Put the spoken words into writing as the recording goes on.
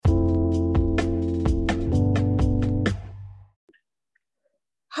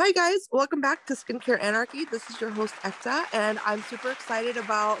Hi guys, welcome back to Skincare Anarchy. This is your host Ekta, and I'm super excited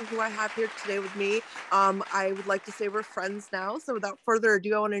about who I have here today with me. I would like to say we're friends now. So without further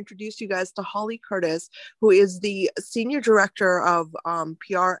ado, I want to introduce you guys to Holly Curtis, who is the Senior Director of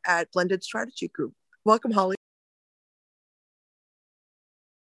PR at Blended Strategy Group. Welcome, Holly.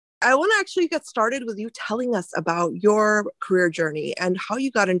 I want to actually get started with you telling us about your career journey and how you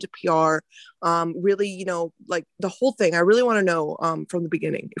got into PR. Really, like the whole thing. I really want to know from the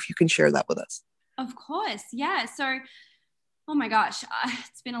beginning, if you can share that with us. Of course. Yeah. So, oh my gosh,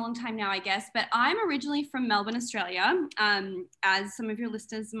 it's been a long time now, I guess, but I'm originally from Melbourne, Australia, as some of your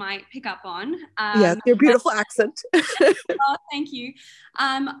listeners might pick up on. Yes, your beautiful accent. Oh, thank you.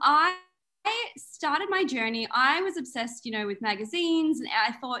 I started my journey. I was obsessed, with magazines, and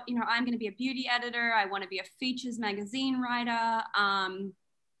I thought, I'm going to be a beauty editor. I want to be a features magazine writer.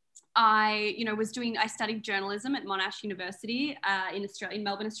 I studied journalism at Monash University in Australia, in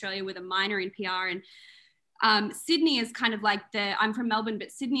Melbourne, Australia, with a minor in PR. And Sydney is kind of like I'm from Melbourne,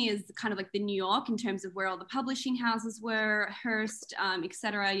 but Sydney is kind of like the New York in terms of where all the publishing houses were, Hearst, et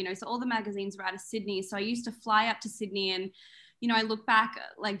cetera, so all the magazines were out of Sydney. So I used to fly up to Sydney and, I look back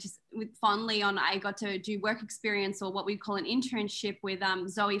like just with fondly on, I got to do work experience or what we call an internship with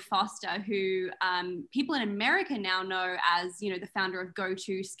Zoe Foster, who people in America now know as, the founder of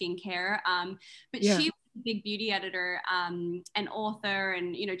GoTo Skincare. But Yeah. she was a big beauty editor and author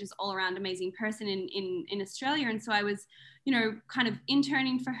and, just all around amazing person in Australia. And so I was, kind of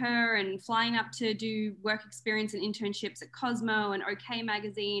interning for her and flying up to do work experience and internships at Cosmo and OK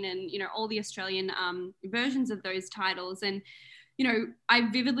Magazine and, all the Australian versions of those titles. And, I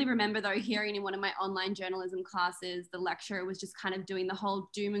vividly remember though hearing in one of my online journalism classes, the lecturer was just kind of doing the whole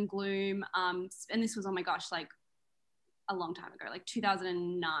doom and gloom. And this was, oh my gosh, like a long time ago, like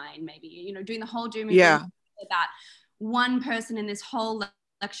 2009, maybe, doing the whole doom and gloom that one person in this whole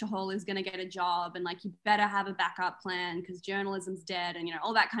lecture hall is going to get a job and like you better have a backup plan because journalism's dead and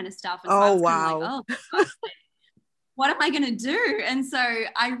all that kind of stuff. And so I was kind of like, oh gosh, what am I going to do? And so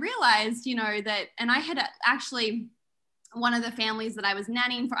I realized, that, and I had actually, one of the families that I was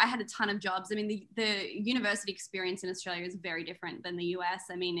nannying for, I had a ton of jobs. I mean, the university experience in Australia is very different than the US.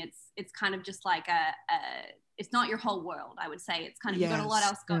 I mean, it's kind of just like it's not your whole world, I would say. It's kind of, you got a lot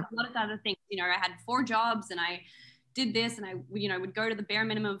else, got a lot of other things. I had 4 jobs and I did this and I, would go to the bare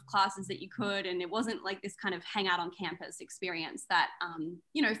minimum of classes that you could. And it wasn't like this kind of hang out on campus experience that,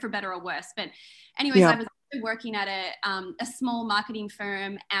 for better or worse. But anyways, I was working at a small marketing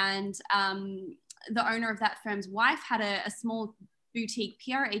firm and the owner of that firm's wife had a small boutique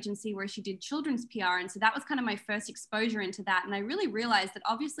PR agency where she did children's PR. And so that was kind of my first exposure into that. And I really realized that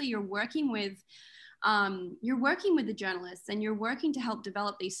obviously you're working with the journalists and you're working to help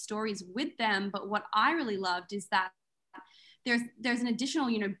develop these stories with them. But what I really loved is that there's an additional,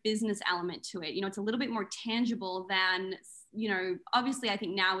 business element to it. It's a little bit more tangible than, obviously I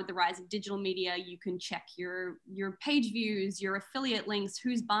think now with the rise of digital media, you can check your page views, your affiliate links,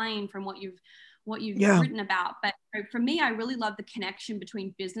 who's buying from what you've written about. But for me, I really love the connection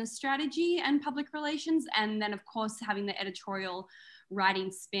between business strategy and public relations. And then of course, having the editorial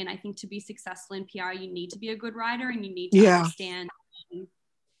writing spin. I think to be successful in PR, you need to be a good writer and you need to understand,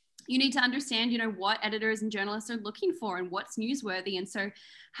 what editors and journalists are looking for and what's newsworthy. And so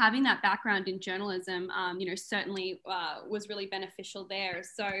having that background in journalism, certainly was really beneficial there.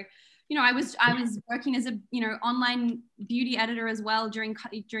 So I was working as a online beauty editor as well during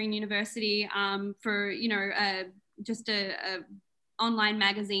university for just a online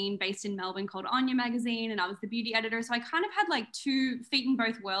magazine based in Melbourne called Anya Magazine, and I was the beauty editor. So I kind of had like 2 feet in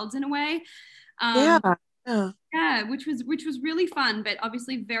both worlds in a way. Which was really fun, but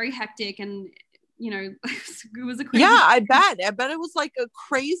obviously very hectic and it was a crazy. I bet it was like a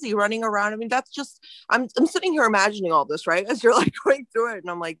crazy running around. I mean, that's just I'm sitting here imagining all this, right, as you're like going through it, and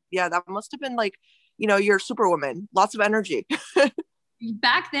I'm like, yeah, that must have been like, you're Superwoman, lots of energy.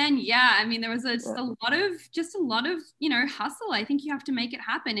 Back then, I mean, there was a lot of hustle. I think you have to make it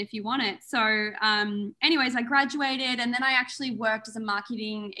happen if you want it. So anyways, I graduated and then I actually worked as a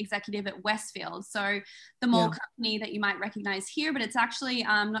marketing executive at Westfield. So the mall company that you might recognize here, but it's actually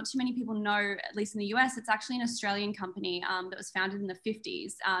not too many people know, at least in the US, it's actually an Australian company that was founded in the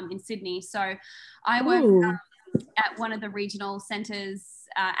 50s in Sydney. So I worked at one of the regional centers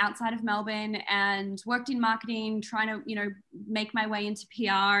outside of Melbourne and worked in marketing, trying to, make my way into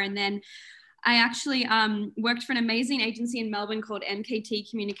PR. And then I actually worked for an amazing agency in Melbourne called NKT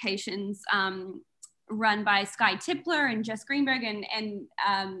Communications, run by Sky Tipler and Jess Greenberg. And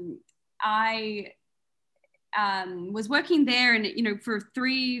I was working there and, for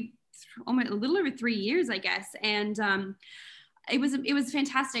almost a little over 3 years, I guess. And it was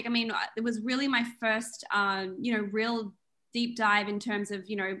fantastic. I mean, it was really my first, real deep dive in terms of,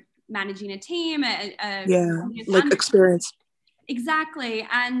 managing a team, like experience. Exactly.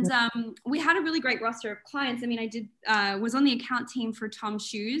 And we had a really great roster of clients. I mean, was on the account team for Tom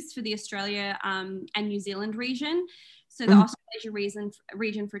Shoes for the Australia and New Zealand region. So the Australasia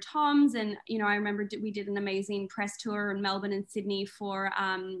region for Tom's. And, I remember we did an amazing press tour in Melbourne and Sydney for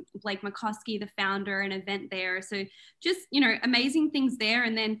Blake McCoskey, the founder, an event there. So just, amazing things there.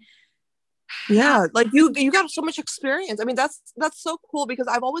 And then like you got so much experience. I mean, that's so cool, because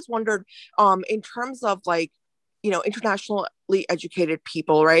I've always wondered in terms of like, internationally educated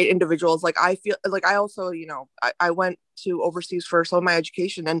people, right? Individuals. Like I feel like I also, I went to overseas for some of my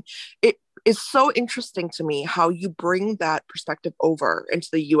education, and it is so interesting to me how you bring that perspective over into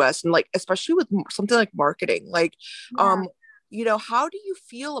the US, and like, especially with something like marketing, like, how do you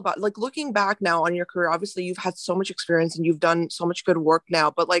feel about, like, looking back now on your career? Obviously you've had so much experience and you've done so much good work now,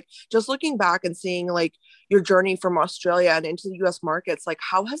 but like, just looking back and seeing like your journey from Australia and into the US markets, like,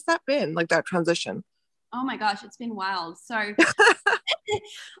 how has that been, like, that transition? Oh my gosh, it's been wild. So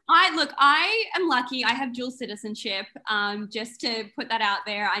I am lucky. I have dual citizenship. Just to put that out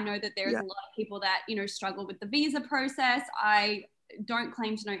there, I know that there's a lot of people that, struggle with the visa process. I don't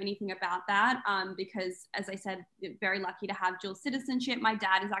claim to know anything about that because, as I said, very lucky to have dual citizenship. My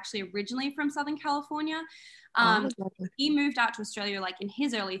dad is actually originally from Southern California. He moved out to Australia like in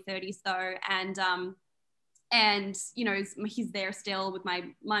his early 30s though. And he's there still with my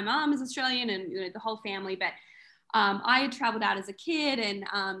mom is Australian, and the whole family. But I had traveled out as a kid, and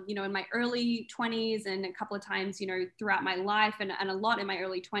in my early 20s, and a couple of times throughout my life, and a lot in my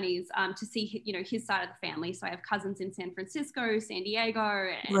early 20s, to see his side of the family. So I have cousins in San Francisco, San Diego,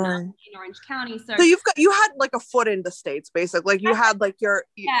 and in Orange County. So you had like a foot in the States, basically. Like you had like your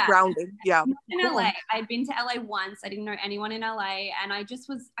grounding. In LA. I'd been to LA once. I didn't know anyone in LA, and I just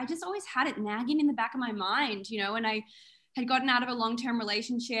always had it nagging in the back of my mind, and I had gotten out of a long-term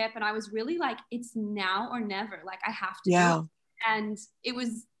relationship, and I was really like, it's now or never. Like, I have to do it. And it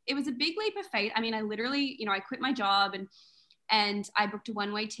was a big leap of faith. I mean, I literally, I quit my job and I booked a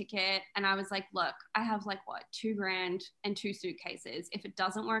one-way ticket, and I was like, look, I have like what, $2,000 and 2 suitcases. If it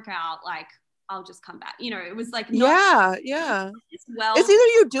doesn't work out, like, I'll just come back. It was like, well, it's either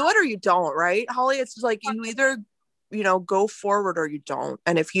you do it or you don't, right, Holly? It's just like, you either, go forward or you don't.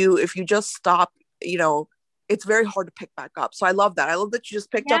 And if you just stop, it's very hard to pick back up. So I love that. I love that you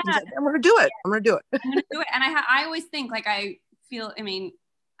just picked up and said, I'm going to do it. I'm going to do it. I'm going to do it. And I always think, like, I mean,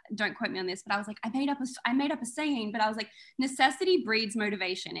 don't quote me on this, but I was like, I made up a saying, but I was like, necessity breeds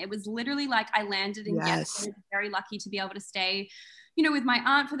motivation. It was literally like, I landed in Ghent. I was very lucky to be able to stay, with my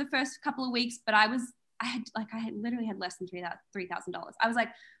aunt for the first couple of weeks, but I had literally had less than $3,000. I was like,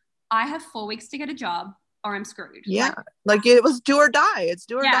 I have 4 weeks to get a job or I'm screwed. Like it was do or die. It's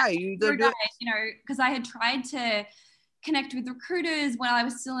do or die. You do or die, because I had tried to connect with recruiters when I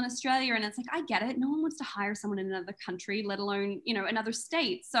was still in Australia, and it's like, I get it. No one wants to hire someone in another country, let alone, another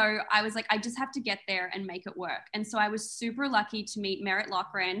state. So I was like, I just have to get there and make it work. And so I was super lucky to meet Merritt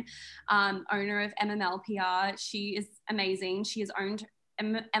Loughran, owner of MML PR. She is amazing. She has owned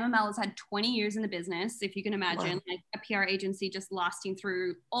MML has had 20 years in the business, if you can imagine, like a PR agency just lasting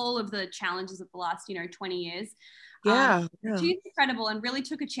through all of the challenges of the last, 20 years. She's incredible, and really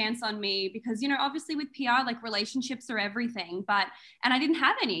took a chance on me because, obviously with PR, like, relationships are everything, and I didn't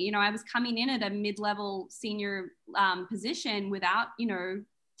have any. I was coming in at a mid-level senior position without,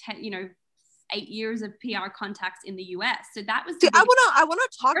 8 years of PR contacts in the US. So that was I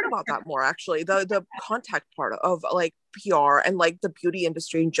want to talk about that more, actually, the contact part of like PR and like the beauty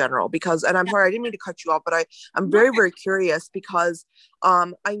industry in general, because, and I'm sorry, I didn't mean to cut you off, but I'm very, very curious because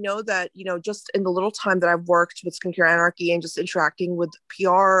I know that, just in the little time that I've worked with Skincare Anarchy and just interacting with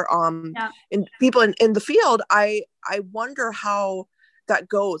PR and people in the field, I wonder how that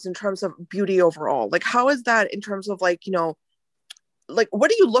goes in terms of beauty overall. Like, how is that in terms of like, like, what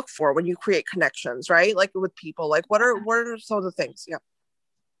do you look for when you create connections, right? Like with people, like what are some of the things?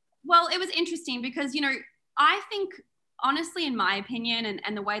 Well, it was interesting because, I think, honestly, in my opinion,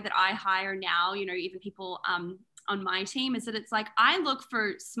 and the way that I hire now, even people on my team, is that it's like, I look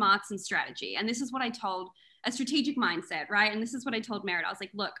for smarts and strategy. And this is what I told, a strategic mindset, right? And this is what I told Merritt. I was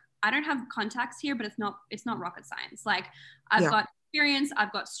like, look, I don't have contacts here, but it's not rocket science. Like, I've got experience,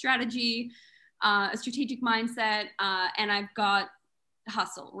 I've got strategy, a strategic mindset, and I've got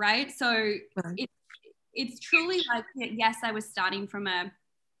hustle, right? So it's truly like, yes, I was starting from a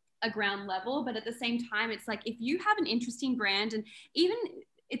ground level, but at the same time, it's like, if you have an interesting brand, and even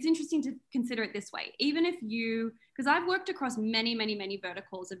it's interesting to consider it this way. Even if you, because I've worked across many, many, many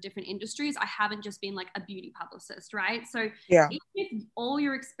verticals of different industries. I haven't just been like a beauty publicist, right? So Yeah. even if all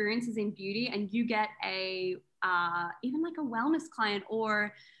your experience is in beauty and you get a, even like a wellness client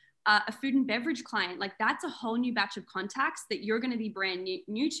or a food and beverage client, like that's a whole new batch of contacts that you're going to be brand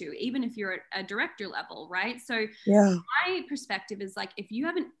new to, even if you're at a director level, right? So yeah, my perspective is like, if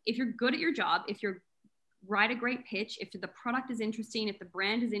you're good at your job, if you're write a great pitch, if the product is interesting, if the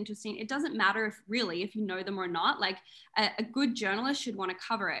brand is interesting, it doesn't matter if you know them or not. Like a good journalist should want to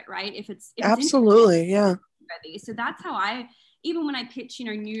cover it, right? If it's absolutely, yeah. So that's how even when I pitch,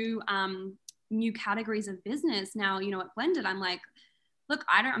 new categories of business now, at Blended, I'm like, look,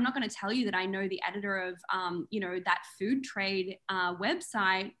 I'm not going to tell you that I know the editor of, that food trade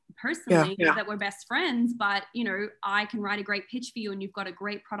website personally, that we're best friends, but, I can write a great pitch for you and you've got a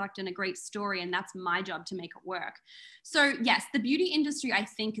great product and a great story, and that's my job to make it work. So yes, the beauty industry, I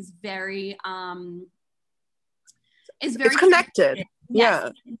think, is very it's connected.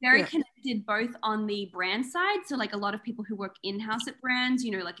 Yes, very connected, both on the brand side. So like a lot of people who work in-house at brands,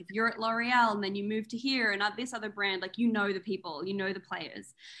 like if you're at L'Oreal and then you move to here and this other brand, like, the people, the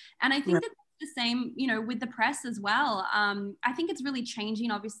players. And I think that's the same, with the press as well. I think it's really changing,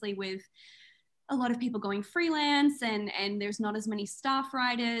 obviously, with a lot of people going freelance and there's not as many staff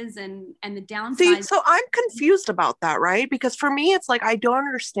writers and the downside. See, so I'm confused about that, right? Because for me, it's like, I don't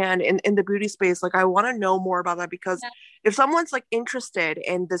understand in the beauty space. Like, I want to know more about that, because if someone's like interested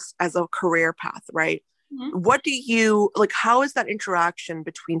in this as a career path, right? Mm-hmm. What do you like? How is that interaction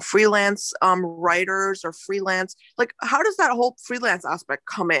between freelance writers or freelance? Like, how does that whole freelance aspect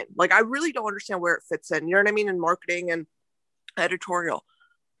come in? Like, I really don't understand where it fits in. You know what I mean? In marketing and editorial.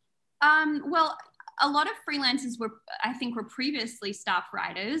 Well, a lot of freelancers were previously staff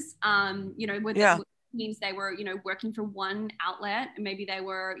writers, means they were, working for one outlet. Maybe they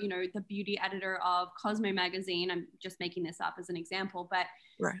were, the beauty editor of Cosmo magazine. I'm just making this up as an example, but,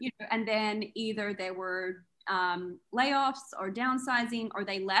 and then either they were layoffs or downsizing, or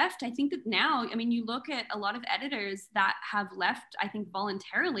they left. I think that now, you look at a lot of editors that have left, I think,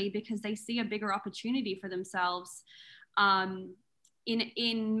 voluntarily, because they see a bigger opportunity for themselves,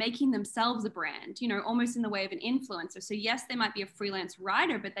 in making themselves a brand, almost in the way of an influencer. So yes, they might be a freelance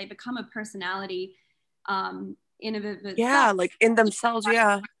writer, but they become a personality in of itself. Yeah, like in themselves,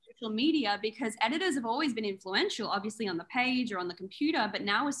 social media, because editors have always been influential, obviously on the page or on the computer, but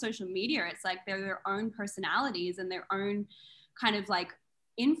now with social media, it's like they're their own personalities and their own kind of like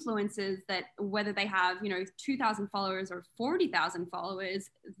influences, that whether they have 2,000 followers or 40,000 followers,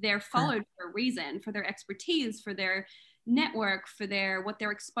 they're followed for a reason, for their expertise, for their network, for what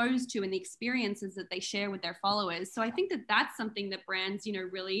they're exposed to and the experiences that they share with their followers. So I think that that's something that brands,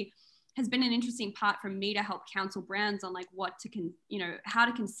 really has been an interesting part for me to help counsel brands on, like what to how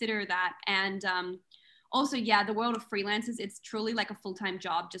to consider that. And also, the world of freelancers, it's truly like a full-time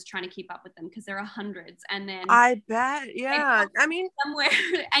job, just trying to keep up with them, because there are hundreds. And then I bet, somewhere,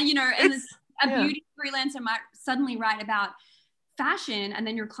 and a beauty freelancer might suddenly write about fashion, and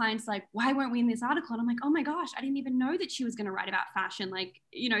then your client's like, why weren't we in this article? And I'm like, oh my gosh, I didn't even know that she was going to write about fashion. Like,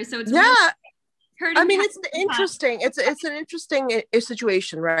 so it's it's interesting. It's an interesting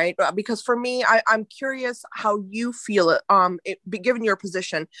situation, right? Because for me, I'm curious how you feel it, given your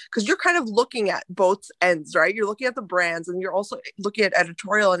position, because you're kind of looking at both ends, right? You're looking at the brands and you're also looking at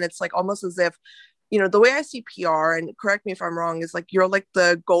editorial, and it's like almost as if, the way I see PR, and correct me if I'm wrong, is like you're like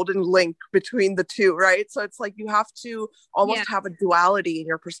the golden link between the two, right? So it's like you have to almost have a duality in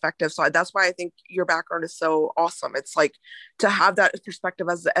your perspective. So that's why I think your background is so awesome. It's like to have that perspective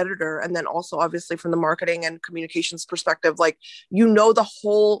as the editor, and then also obviously from the marketing and communications perspective, like, the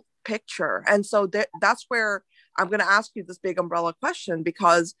whole picture. And so that's where I'm going to ask you this big umbrella question,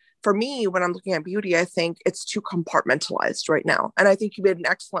 because for me, when I'm looking at beauty, I think it's too compartmentalized right now. And I think you made an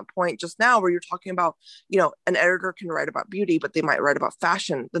excellent point just now where you're talking about, an editor can write about beauty, but they might write about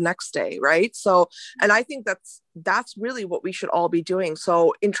fashion the next day, right? So, and I think that's really what we should all be doing.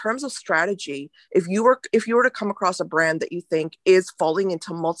 So in terms of strategy, if you were to come across a brand that you think is falling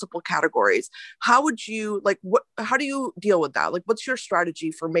into multiple categories, how would you how do you deal with that? Like, what's your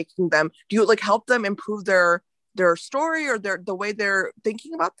strategy for making them, do you help them improve their story or the way they're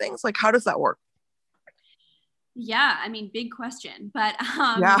thinking about things? Like, how does that work? Big question, but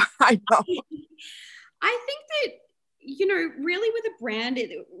I know. I think that, really with a brand,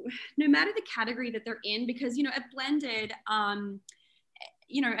 no matter the category that they're in, because, at Blended,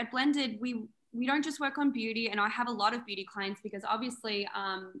 we don't just work on beauty, and I have a lot of beauty clients, because obviously,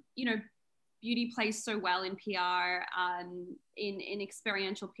 beauty plays so well in PR, in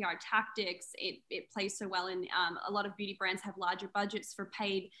experiential PR tactics. It plays so well in a lot of beauty brands have larger budgets for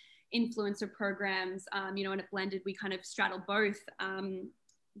paid influencer programs. You know, and at Blended, we kind of straddle both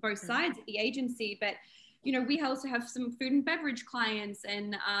sides of the agency. But, you know, we also have some food and beverage clients,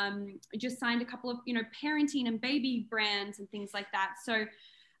 and just signed a couple of, you know, parenting and baby brands and things like that. So,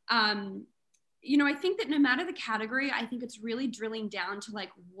 you know, I think that no matter the category, I think it's really drilling down to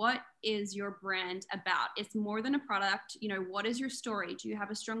like, what is your brand about? It's more than a product. You know, what is your story? Do you have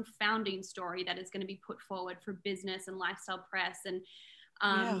a strong founding story that is going to be put forward for business and lifestyle press? And,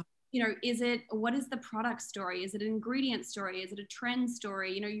 you know, what is the product story? Is it an ingredient story? Is it a trend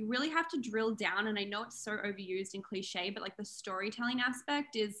story? You know, you really have to drill down. And I know it's so overused and cliche, but like the storytelling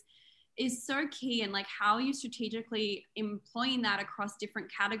aspect is so key. And like, how are you strategically employing that across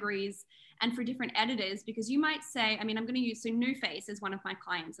different categories and for different editors? Because you might say, I mean, I'm going to use, so NuFace is one of my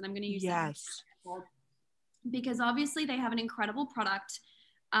clients, and I'm going to use because obviously they have an incredible product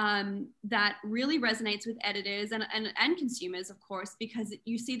that really resonates with editors and consumers, of course, because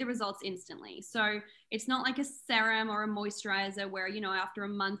you see the results instantly. So it's not like a serum or a moisturizer where, you know, after a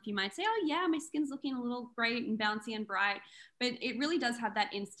month you might say, oh yeah, my skin's looking a little great and bouncy and bright, but it really does have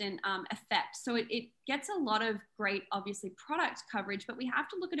that instant effect. So it gets a lot of great, obviously, product coverage, but we have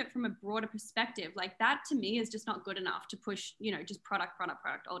to look at it from a broader perspective. Like, that to me is just not good enough to push, you know, just product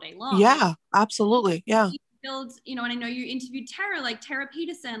all day long. Yeah, absolutely. Yeah. Build, you know, and I know you interviewed Tara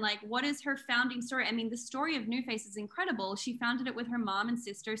Peterson, like, what is her founding story? I mean, the story of NuFace is incredible. She founded it with her mom and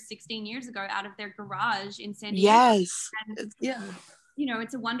sister 16 years ago out of their garage in San Diego. Yes. And, yeah. You know,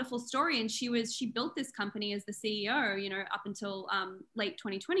 it's a wonderful story. And she built this company as the CEO, you know, up until late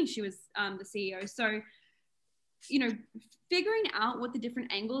 2020, she was the CEO. So, you know, figuring out what the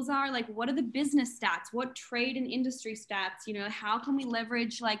different angles are, like, what are the business stats, what trade and industry stats, you know, how can we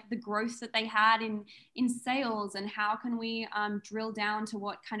leverage like the growth that they had in sales, and how can we drill down to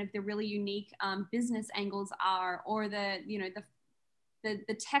what kind of the really unique business angles are, or the, you know,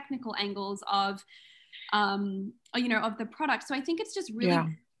 the technical angles of, you know, of the product. So I think it's just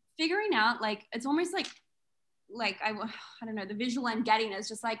really figuring out, like, it's almost like I don't know, the visual I'm getting is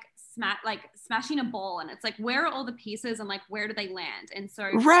just like smashing a ball, and it's like, where are all the pieces and like, where do they land? And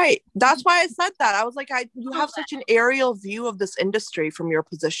so right, that's why I said that. I was like, you have such an aerial view of this industry from your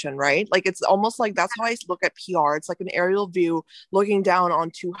position, right? Like, it's almost like that's how I look at PR. It's like an aerial view looking down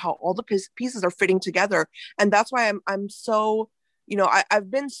onto how all the pieces are fitting together. And that's why I'm so, you know, I've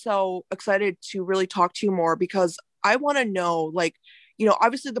been so excited to really talk to you more, because I want to know, like, you know,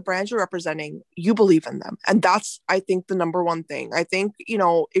 obviously the brands you're representing, you believe in them. And that's, I think, the number one thing. I think, you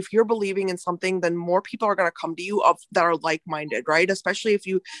know, if you're believing in something, then more people are going to come to you that are like-minded, right? Especially if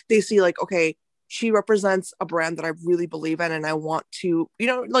they see like, okay, she represents a brand that I really believe in, and I want to, you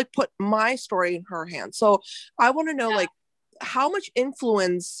know, like, put my story in her hands. So I want to know, like, how much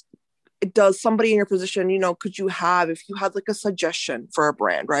influence does somebody in your position, you know, could you have if you had like a suggestion for a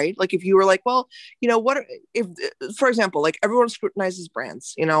brand, right? Like, if you were like, well, you know, if, for example, like, everyone scrutinizes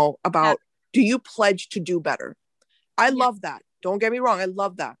brands, you know, about, do you pledge to do better? I love that. Don't get me wrong. I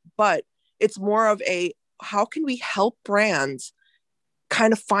love that. But it's more of how can we help brands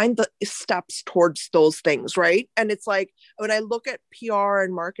kind of find the steps towards those things, right? And it's like, when I look at PR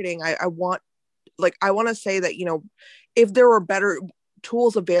and marketing, I want to say that, you know, if there were better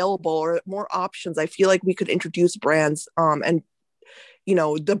tools available or more options, I feel like we could introduce brands and, you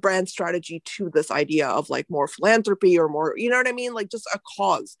know, the brand strategy to this idea of like more philanthropy or more, you know what I mean? Like, just a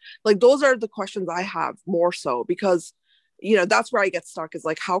cause. Like, those are the questions I have more so, because, you know, that's where I get stuck, is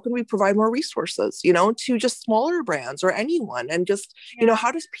like, how can we provide more resources, you know, to just smaller brands or anyone? And just, you know,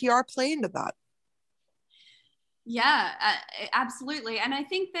 how does PR play into that? Yeah, absolutely. And I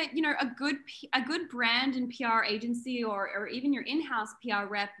think that, you know, a good brand and PR agency, or even your in-house PR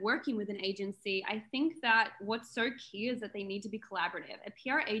rep working with an agency, I think that what's so key is that they need to be collaborative. A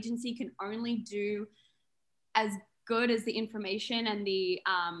PR agency can only do as good as the information and the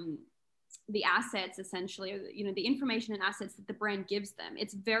assets, essentially, or, you know, the information and assets that the brand gives them.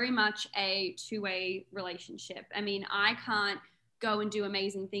 It's very much a two-way relationship. I mean, I can't go and do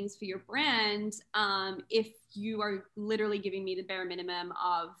amazing things for your brand if you are literally giving me the bare minimum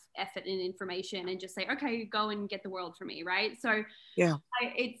of effort and information, and just say, okay, go and get the world for me, right? So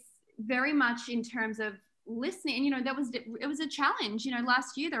it's very much in terms of listening. And, you know, it was a challenge. You know,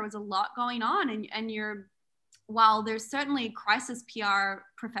 last year there was a lot going on, and while there's certainly crisis PR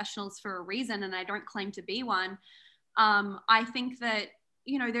professionals for a reason, and I don't claim to be one, I think that,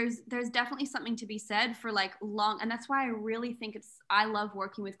 you know, there's definitely something to be said for like long, and that's why I really think I love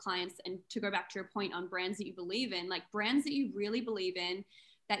working with clients. And to go back to your point on brands that you believe in, like brands that you really believe in,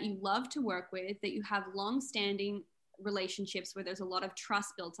 that you love to work with, that you have long-standing relationships where there's a lot of trust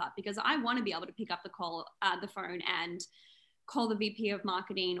built up, because I want to be able to pick up the phone and call the VP of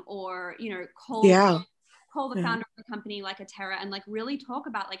marketing, or, you know, call the founder of the company like a Tara, and like really talk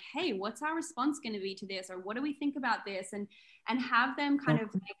about like, hey, what's our response going to be to this, or what do we think about this, and have them kind of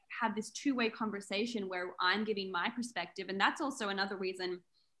like have this two-way conversation where I'm giving my perspective. And that's also another reason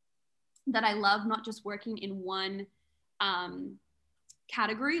that I love not just working in one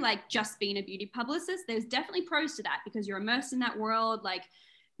category, like just being a beauty publicist. There's definitely pros to that, because you're immersed in that world. Like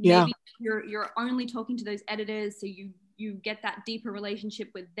maybe you're only talking to those editors, so you get that deeper relationship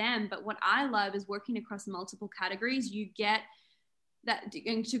with them. But what I love is working across multiple categories. You get that,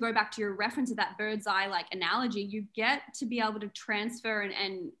 and to go back to your reference of that bird's eye like analogy, you get to be able to transfer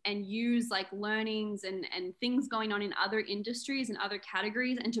and use like learnings and things going on in other industries and other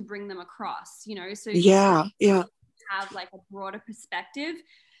categories, and to bring them across, you know, so you have like a broader perspective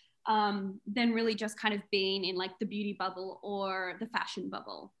than really just kind of being in like the beauty bubble or the fashion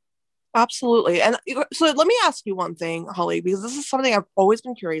bubble. Absolutely. And so let me ask you one thing, Holly, because this is something I've always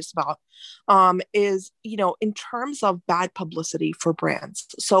been curious about, is, you know, in terms of bad publicity for brands.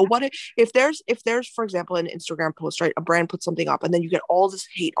 So what if there's, for example, an Instagram post, right? A brand puts something up and then you get all this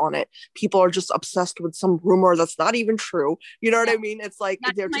hate on it. People are just obsessed with some rumor that's not even true. You know what I mean? It's like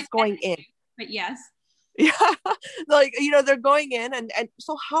they're just going in. But yes. Yeah. Like, you know, they're going in and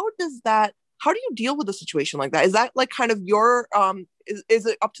so how do you deal with a situation like that? Is that like kind of your is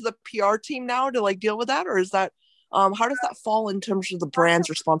it up to the PR team now to like deal with that, or is that how does that fall in terms of the brand's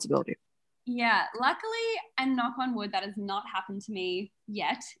responsibility? Yeah, luckily, and knock on wood, that has not happened to me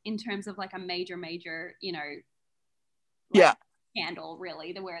yet in terms of like a major, you know, like scandal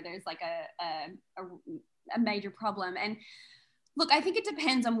really, where there's like a major problem. And look, I think it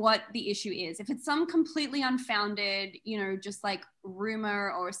depends on what the issue is. If it's some completely unfounded, you know, just like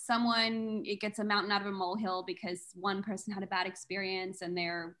rumor, or it gets a mountain out of a molehill because one person had a bad experience and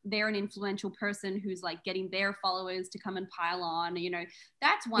they're an influential person who's like getting their followers to come and pile on, you know,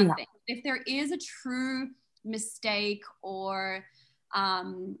 that's one thing. If there is a true mistake or,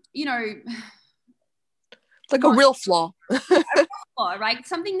 you know, like a real flaw. Right?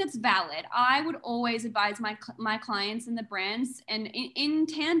 Something that's valid. I would always advise my clients and the brands, and in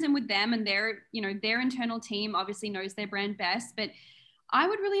tandem with them and their, you know, their internal team obviously knows their brand best, but I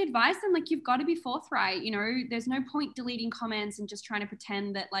would really advise them, like, you've got to be forthright. You know, there's no point deleting comments and just trying to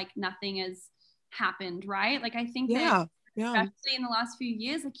pretend that like nothing has happened, right? Like I think that especially in the last few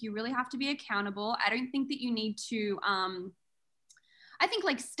years, like you really have to be accountable. I don't think that you need to I think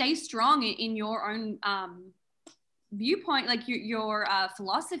like stay strong in your own viewpoint, like your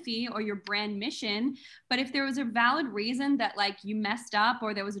philosophy or your brand mission. But if there was a valid reason that like you messed up,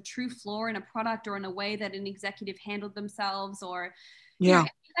 or there was a true flaw in a product, or in a way that an executive handled themselves, or you know,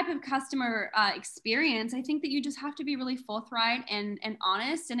 any type of customer experience, I think that you just have to be really forthright and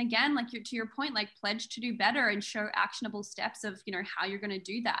honest. And again, like to your point, like pledge to do better and show actionable steps of, you know, how you're going to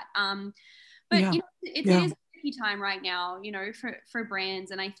do that. But you know, it is time right now, you know, for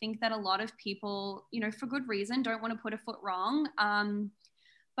brands, and I think that a lot of people, you know, for good reason, don't want to put a foot wrong,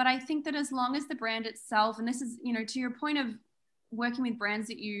 but I think that as long as the brand itself, and this is, you know, to your point of working with brands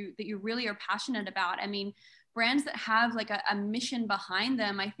that you really are passionate about, I mean, brands that have like a mission behind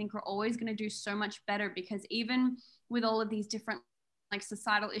them, I think are always going to do so much better, because even with all of these different like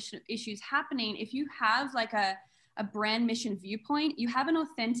societal issues happening, if you have like a brand mission viewpoint, you have an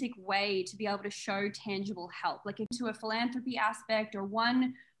authentic way to be able to show tangible help, like into a philanthropy aspect or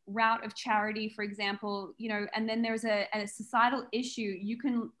one route of charity, for example, you know, and then there's a societal issue, you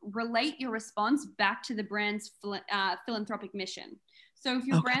can relate your response back to the brand's philanthropic mission. So if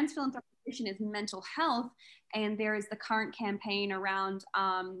your brand's philanthropic mission is mental health, and there is the current campaign around,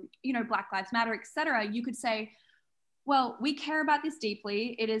 you know, Black Lives Matter, et cetera, you could say, well, we care about this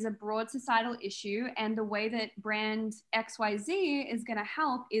deeply. It is a broad societal issue. And the way that brand XYZ is going to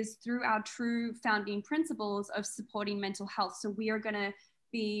help is through our true founding principles of supporting mental health. So we are going to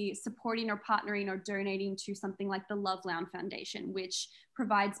be supporting or partnering or donating to something like the Love Lounge Foundation, which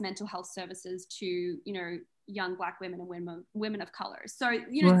provides mental health services to, you know, young Black women and women of color. So,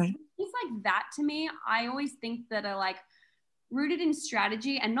 you know, things like that, to me, I always think that are like rooted in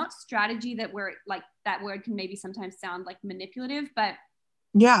strategy, and not strategy that we're like, that word can maybe sometimes sound like manipulative, but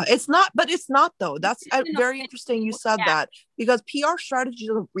it's not though. That's very interesting you said that, because PR strategy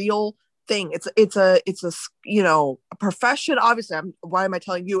is a real thing. It's a you know, a profession. Obviously, why am I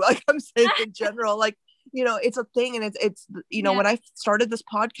telling you? Like I'm saying in general, like, you know, it's a thing, and it's you know, when I started this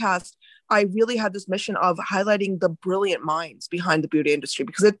podcast, I really had this mission of highlighting the brilliant minds behind the beauty industry,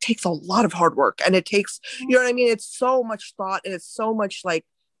 because it takes a lot of hard work, and it takes, you know what I mean? It's so much thought, and it's so much like,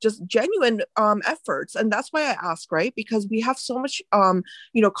 just genuine efforts. And that's why I ask, right? Because we have so much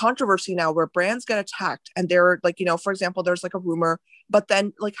controversy now where brands get attacked and they're like, for example, there's like a rumor, but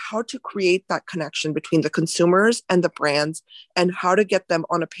then like how to create that connection between the consumers and the brands, and how to get them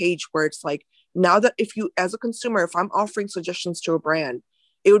on a page where it's like, now that if you, as a consumer, if I'm offering suggestions to a brand,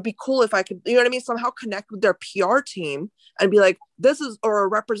 it would be cool if I could, you know what I mean, somehow connect with their PR team and be like, this is, or a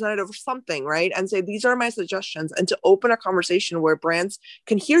representative or something, right? And say, these are my suggestions, and to open a conversation where brands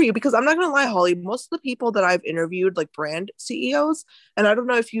can hear you. Because I'm not going to lie, Holly, most of the people that I've interviewed, like brand CEOs, and I don't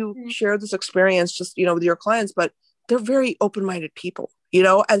know if you share this experience just, with your clients, but they're very open-minded people,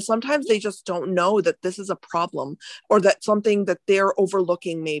 and sometimes they just don't know that this is a problem, or that something that they're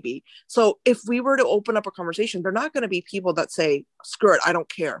overlooking maybe. So if we were to open up a conversation, they're not going to be people that say, screw it, I don't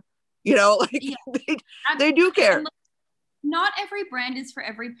care. Like they do care. Not every brand is for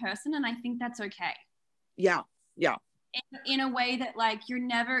every person. And I think that's okay. Yeah. Yeah. In a way that like, you're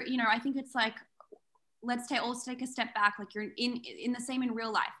never, I think it's like, let's take a step back. Like you're in the same in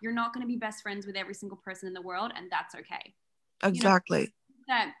real life. You're not going to be best friends with every single person in the world. And that's okay. Exactly.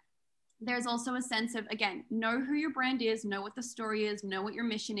 That there's also a sense of, again, know who your brand is, know what the story is, know what your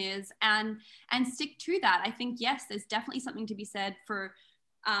mission is, and stick to that. I think, yes, there's definitely something to be said for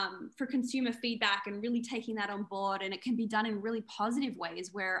consumer feedback and really taking that on board. And it can be done in really positive ways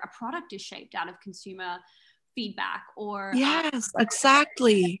where a product is shaped out of consumer feedback, or yes,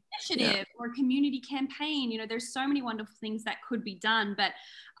 exactly, initiative, or community campaign. There's so many wonderful things that could be done. But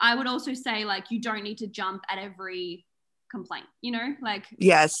I would also say, like, you don't need to jump at every complaint, like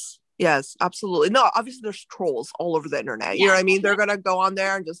yes, absolutely. No, obviously there's trolls all over the internet. You know what I mean? They're gonna go on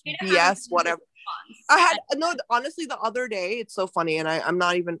there and just BS whatever. Honestly, the other day, it's so funny, and I'm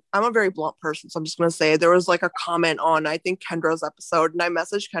a very blunt person, so I'm just gonna say, there was like a comment on, I think, Kendra's episode, and I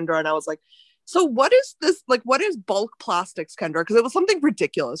messaged Kendra and I was like, so what is this, like, what is bulk plastics, Kendra? Because it was something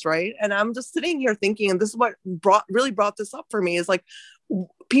ridiculous, right? And I'm just sitting here thinking, and this is what really brought this up for me, is like,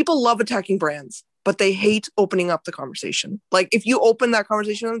 people love attacking brands, but they hate opening up the conversation. Like if you open that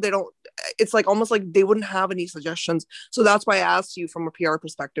conversation, it's like almost like they wouldn't have any suggestions. So that's why I asked you from a PR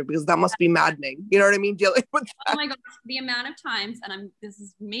perspective, because that must be maddening. You know what I mean? Dealing with that. Oh my gosh, the amount of times, and this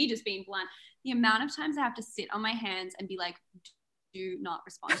is me just being blunt, the amount of times I have to sit on my hands and be like, do not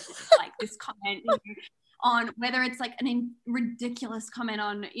respond to this, like this comment on, whether it's like ridiculous comment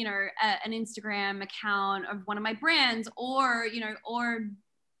on, an Instagram account of one of my brands, or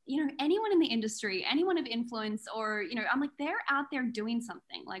anyone in the industry, anyone of influence, or, I'm like, they're out there doing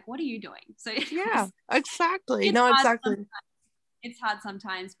something. Like, what are you doing? So yeah, exactly. No, exactly. It's hard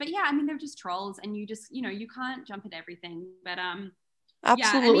sometimes, but yeah, I mean, they're just trolls, and you just, you can't jump at everything. But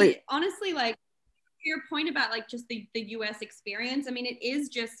absolutely. Yeah, I mean, honestly, like, your point about like just the US experience, I mean, it is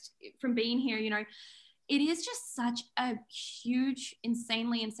just, from being here, it is just such a huge,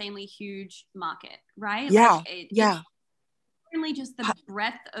 insanely huge market, right? Yeah. Like yeah. Only just the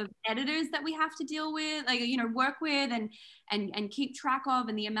breadth of editors that we have to deal with, like, work with and keep track of,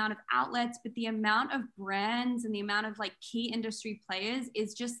 and the amount of outlets, but the amount of brands and the amount of like key industry players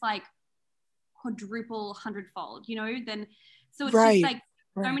is just like quadruple, hundredfold, then, so it's just like,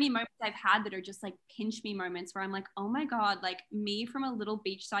 so many moments I've had that are just like pinch me moments where I'm like, oh my God, like me from a little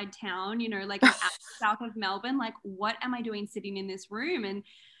beachside town, like south of Melbourne, like what am I doing sitting in this room? And,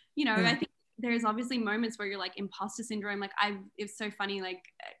 I think there's obviously moments where you're like imposter syndrome. Like it's so funny. Like,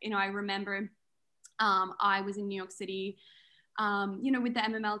 I remember I was in New York City, with the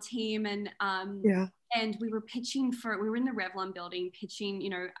MML team, and and we were in the Revlon building pitching,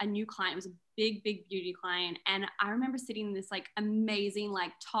 a new client. It was a big beauty client. And I remember sitting in this like amazing,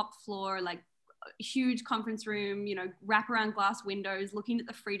 like top floor, like huge conference room, wraparound glass windows, looking at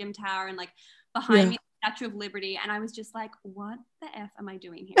the Freedom Tower, and like behind me, the Statue of Liberty. And I was just like, what the F am I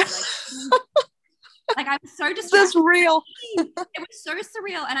doing here? Like I was so distracted. That's real. It was so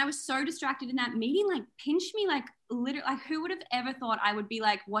surreal. And I was so distracted in that meeting, like pinched me, like literally, like who would have ever thought I would be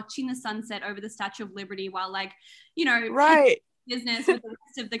like watching the sunset over the Statue of Liberty while like, business with the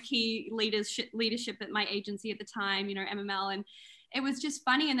rest of the key leadership at my agency at the time, MML. And it was just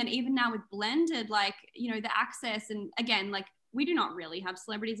funny. And then even now with Blended, like, the access, and again, like we do not really have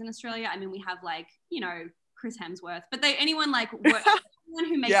celebrities in Australia. I mean, we have like, Chris Hemsworth, but anyone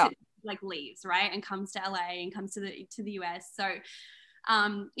who makes it like leaves, right, and comes to LA and comes to the US. So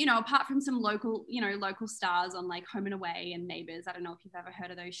apart from some local stars on like Home and Away and Neighbours, I don't know if you've ever heard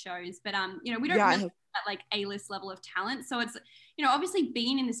of those shows, but we don't really have that like A-list level of talent. So it's, obviously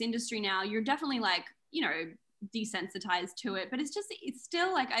being in this industry now, you're definitely like, desensitized to it, but it's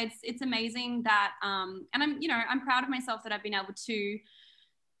still like, it's amazing that, and I'm proud of myself that I've been able to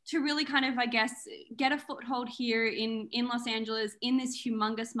to really kind of, I guess, get a foothold here in Los Angeles, in this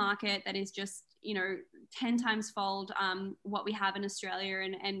humongous market that is just, 10 times fold what we have in Australia,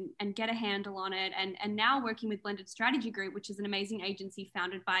 and get a handle on it. And now working with Blended Strategy Group, which is an amazing agency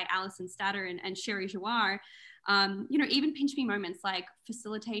founded by Alison Statter and Sherry Jawar. Even pinch me moments like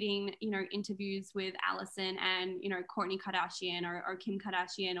facilitating, interviews with Alison and, Kourtney Kardashian or Kim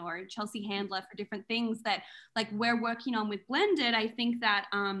Kardashian or Chelsea Handler for different things that like we're working on with Blended. I think that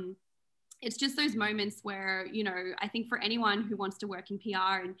it's just those moments where, I think for anyone who wants to work in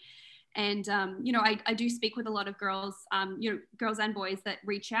PR and I do speak with a lot of girls, girls and boys that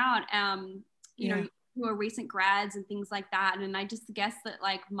reach out, who are recent grads and things like that. And I just guess that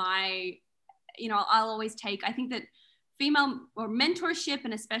like I'll always take, I think that female or mentorship,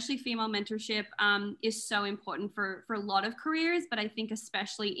 and especially female mentorship, is so important for a lot of careers, but I think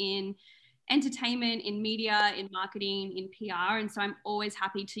especially in entertainment, in media, in marketing, in PR. And so I'm always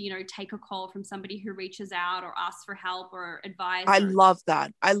happy to, take a call from somebody who reaches out or asks for help or advice. I love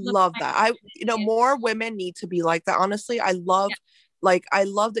that. More women need to be like that. Honestly, I love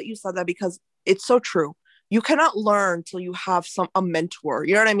that you said that, because it's so true. You cannot learn till you have a mentor,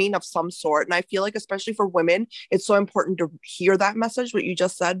 you know what I mean, of some sort. And I feel like, especially for women, it's so important to hear that message, what you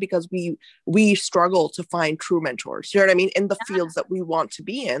just said, because we struggle to find true mentors, you know what I mean, in the fields that we want to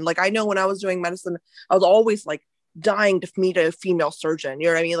be in. Like, I know when I was doing medicine, I was always like dying to meet a female surgeon, you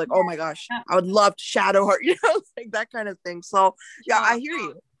know what I mean, like, oh my gosh, I would love to shadow her, like that kind of thing. So yeah, I hear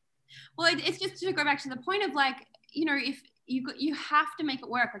you. Well, it's just to go back to the point of like, if you have to make it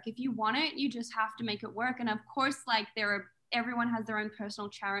work. Like if you want it, you just have to make it work. And of course, like everyone has their own personal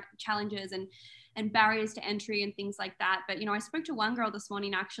challenges and barriers to entry and things like that. But, I spoke to one girl this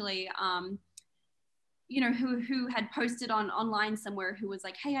morning, actually, who had posted online somewhere, who was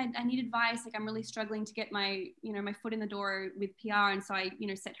like, hey, I need advice. Like I'm really struggling to get my, my foot in the door with PR. And so I,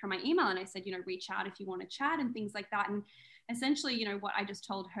 sent her my email and I said, reach out if you want to chat and things like that. And essentially, what I just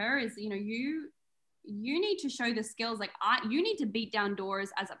told her is, you need to show the skills. Like you need to beat down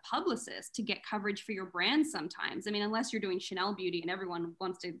doors as a publicist to get coverage for your brand sometimes. I mean, unless you're doing Chanel Beauty and everyone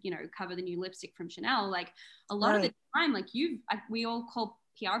wants to, cover the new lipstick from Chanel, like a lot of the time, like we all call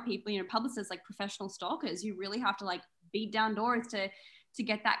PR people, publicists, like professional stalkers. You really have to like beat down doors to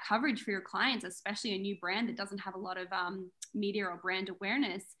get that coverage for your clients, especially a new brand that doesn't have a lot of media or brand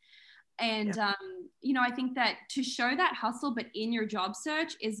awareness. And, I think that to show that hustle, but in your job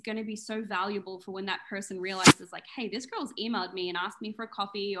search, is going to be so valuable for when that person realizes like, hey, this girl's emailed me and asked me for a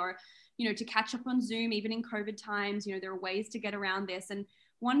coffee, or, to catch up on Zoom, even in COVID times. There are ways to get around this. And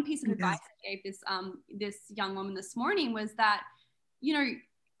one piece of advice I gave this young woman this morning was that,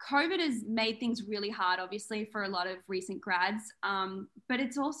 COVID has made things really hard, obviously, for a lot of recent grads, but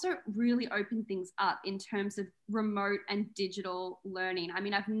it's also really opened things up in terms of remote and digital learning. I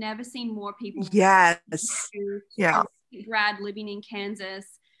mean, I've never seen more people. Yes. Yeah. Grad living in Kansas,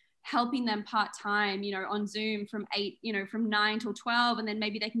 helping them part-time, on Zoom from 9 till 12, and then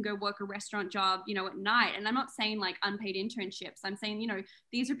maybe they can go work a restaurant job, at night. And I'm not saying like unpaid internships. I'm saying,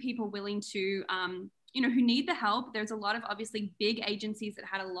 these are people willing to, who need the help. There's a lot of obviously big agencies that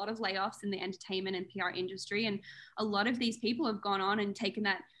had a lot of layoffs in the entertainment and PR industry. And a lot of these people have gone on and taken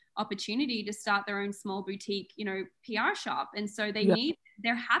that opportunity to start their own small boutique, PR shop. And so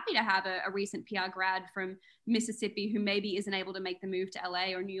they're happy to have a recent PR grad from Mississippi who maybe isn't able to make the move to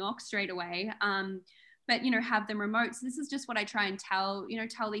LA or New York straight away. But, have them remote. So this is just what I try and tell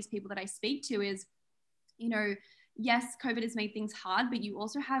these people that I speak to is, yes, COVID has made things hard, but you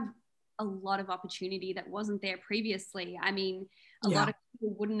also have a lot of opportunity that wasn't there previously. I mean, a lot of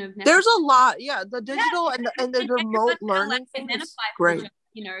people wouldn't have. There's a lot. Yeah. The digital and the remote learning thing is great.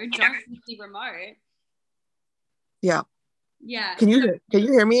 Don't be remote. Yeah. Yeah. Can you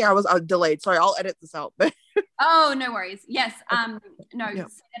hear me? I was delayed. Sorry, I'll edit this out. Oh, no worries. Yes. No, say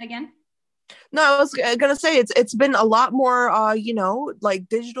that again. No, I was gonna say it's been a lot more like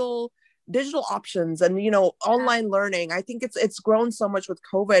digital options and online learning. I think it's grown so much with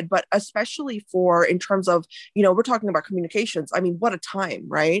COVID, but especially in terms of we're talking about communications. I mean, what a time,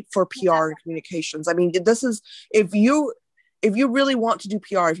 right, for PR and communications. I mean, this is if you really want to do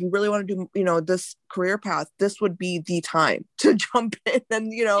PR, if you really want to do this career path, this would be the time to jump in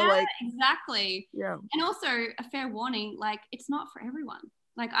and exactly. Yeah. And also a fair warning, like it's not for everyone.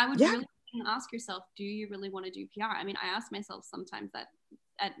 Like I would really ask yourself, do you really want to do PR? I mean, I ask myself sometimes that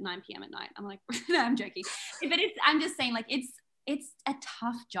at 9 p.m. at night. I'm like, no, I'm joking. But I'm just saying, like, it's a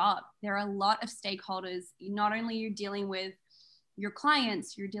tough job. There are a lot of stakeholders. Not only you're dealing with your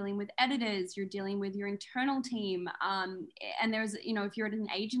clients, you're dealing with editors, you're dealing with your internal team. And there's, if you're at an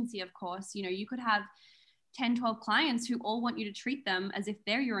agency, of course, you could have 10, 12 clients who all want you to treat them as if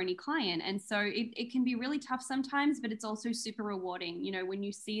they're your only client. And so it can be really tough sometimes, but it's also super rewarding, you know, when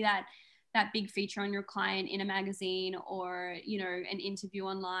you see that big feature on your client in a magazine, or, you know, an interview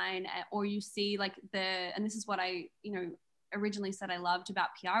online, or you see like and this is what I, you know, originally said I loved about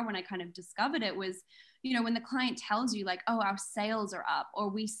PR when I kind of discovered it, was, you know, when the client tells you like, oh, our sales are up, or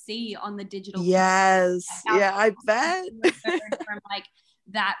we see on the digital. Yes. Yeah, I bet. From like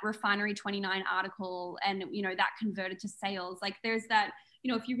that Refinery 29 article, and, you know, that converted to sales. Like there's that,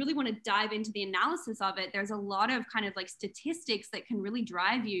 you know, if you really want to dive into the analysis of it, there's a lot of kind of like statistics that can really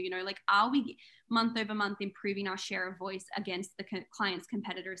drive you, you know, like, are we month over month improving our share of voice against the client's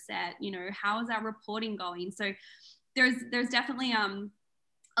competitor set? You know, how is our reporting going? So there's definitely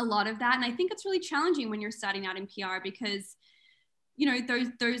a lot of that. And I think it's really challenging when you're starting out in PR, because, you know,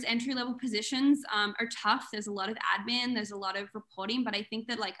 those entry level positions are tough. There's a lot of admin, there's a lot of reporting, but I think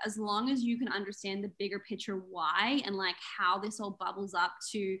that like, as long as you can understand the bigger picture why, and like how this all bubbles up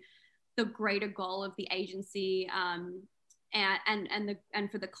to the greater goal of the agency, and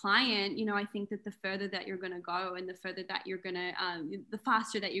for the client, you know, I think that the further that you're going to go, and the further that you're going to, the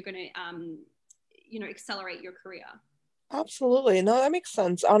faster that you're going to, you know, accelerate your career. Absolutely. No, that makes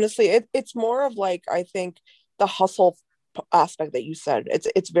sense. Honestly, it's more of like, I think the hustle aspect that you said,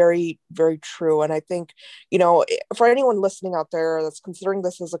 it's very, very true. And I think, you know, for anyone listening out there that's considering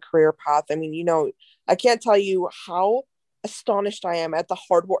this as a career path, I mean, you know, I can't tell you how astonished I am at the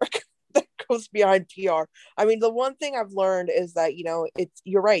hard work that goes behind PR. I mean, the one thing I've learned is that, you know,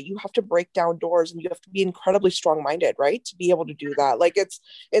 you're right, you have to break down doors, and you have to be incredibly strong-minded, right, to be able to do that. Like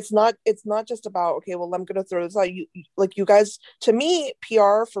it's not just about, okay, well, I'm gonna throw this out. You guys, to me,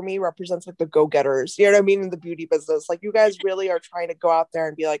 PR for me represents like the go-getters, you know what I mean, in the beauty business. Like, you guys really are trying to go out there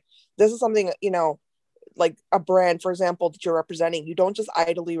and be like, this is something, you know, like a brand, for example, that you're representing. You don't just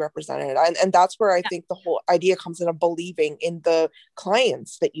idly represent it. And that's where I think the whole idea comes in, of believing in the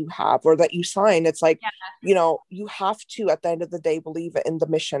clients that you have or that you sign. It's like, you know, you have to, at the end of the day, believe in the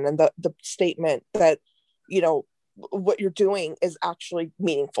mission and the statement that, you know, what you're doing is actually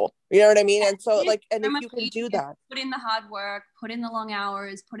meaningful. You know what I mean? And so like, and if you can do that, put in the hard work, put in the long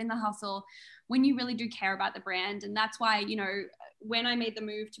hours, put in the hustle, when you really do care about the brand. And that's why, you know, when I made the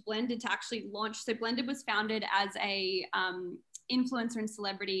move to Blended to actually launch, so Blended was founded as a influencer and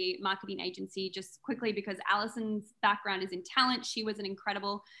celebrity marketing agency, just quickly because Allison's background is in talent. She was an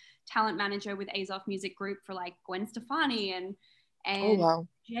incredible talent manager with Azov Music Group for like Gwen Stefani and oh wow,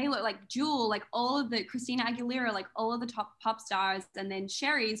 J-Lo, like Jewel, like all of the Christina Aguilera, like all of the top pop stars. And then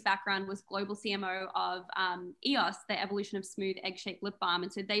Sherry's background was global CMO of EOS, the Evolution of Smooth Egg-Shaped Lip Balm.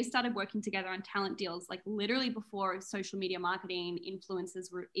 And so they started working together on talent deals, like literally before social media marketing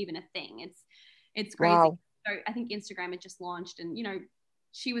influencers were even a thing. It's crazy. Wow. So I think Instagram had just launched, and, you know,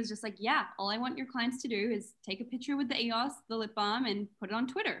 she was just like, yeah, all I want your clients to do is take a picture with the EOS, the lip balm, and put it on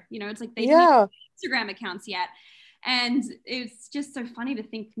Twitter. You know, it's like they didn't have Instagram accounts yet. And it's just so funny to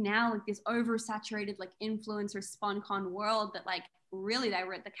think now, like this oversaturated, like influencer SponCon world, that like really they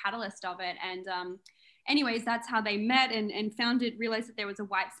were at the catalyst of it. And anyways, that's how they met and realized that there was a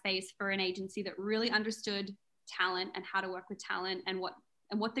white space for an agency that really understood talent and how to work with talent, and what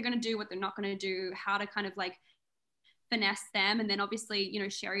they're going to do, what they're not going to do, how to kind of like finesse them. And then obviously, you know,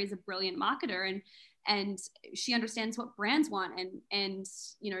 Sherry is a brilliant marketer, and she understands what brands want, and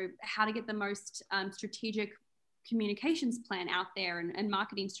you know, how to get the most strategic communications plan out there, and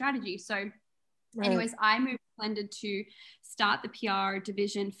marketing strategy. So anyways, I moved Blended to start the PR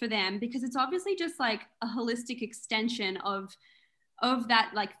division for them, because it's obviously just like a holistic extension of that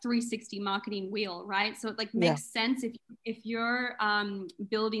like 360 marketing wheel, right? So it like makes sense if you're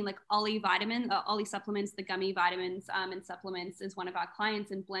building like Ollie Ollie supplements, the gummy vitamins and supplements is one of our clients,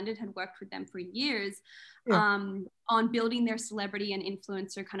 and Blended had worked with them for years on building their celebrity and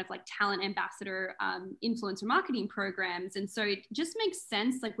influencer kind of like talent ambassador influencer marketing programs. And so it just makes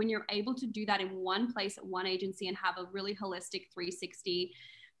sense, like when you're able to do that in one place at one agency and have a really holistic 360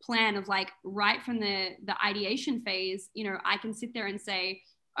 plan of like right from the ideation phase, you know, I can sit there and say,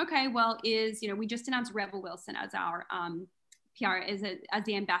 okay, well, you know, we just announced Rebel Wilson as our PR as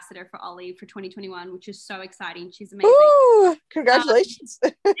the ambassador for Ollie for 2021, which is so exciting. She's amazing. Ooh, congratulations.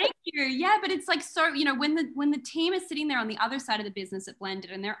 Thank you. Yeah, but it's like, so, you know, when the team is sitting there on the other side of the business at Blended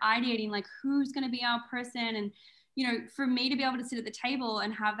and they're ideating like who's going to be our person, and you know, for me to be able to sit at the table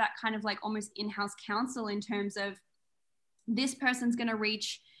and have that kind of like almost in-house counsel in terms of this person's going to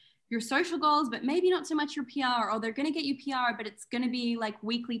reach your social goals, but maybe not so much your PR, or they're going to get you PR, but it's going to be like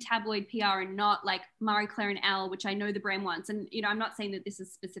weekly tabloid PR and not like Marie Claire and Elle, which I know the brand wants. And, you know, I'm not saying that this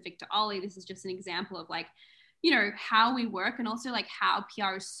is specific to Ollie. This is just an example of like you know, how we work, and also like how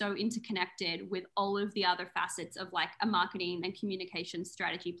PR is so interconnected with all of the other facets of like a marketing and communication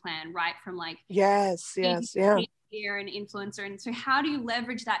strategy plan, right? From like Yes, yes, yeah. media and influencer. And so how do you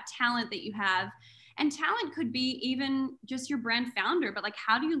leverage that talent that you have? And talent could be even just your brand founder, but like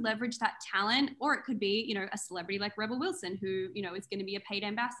how do you leverage that talent? Or it could be, you know, a celebrity like Rebel Wilson, who, you know, is going to be a paid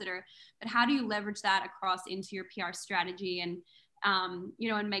ambassador. But how do you leverage that across into your PR strategy, and you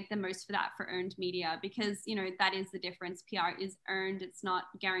know, and make the most for that for earned media? Because, you know, that is the difference. PR is earned, it's not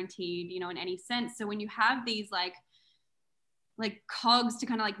guaranteed, you know, in any sense. So when you have these like cogs to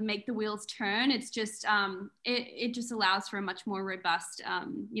kind of like make the wheels turn, it's just it just allows for a much more robust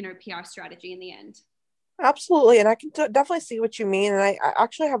you know, PR strategy in the end. Absolutely. And I can definitely see what you mean. And I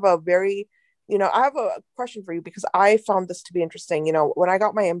actually have a very, I have a question for you because I found this to be interesting. When I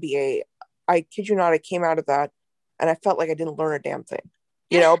got my MBA, I kid you not, I came out of that and I felt like I didn't learn a damn thing,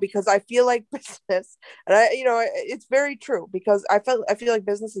 because I feel like business, and it's very true because I feel like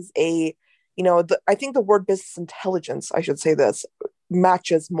business is I think the word business intelligence, I should say this,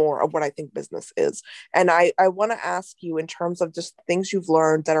 matches more of what I think business is. And I want to ask you, in terms of just things you've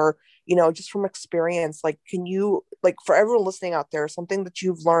learned that are, just from experience, like, can you, like, for everyone listening out there, something that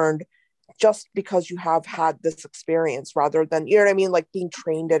you've learned just because you have had this experience rather than, you know what I mean, like being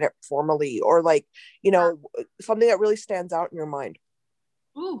trained in it formally, or like, something that really stands out in your mind?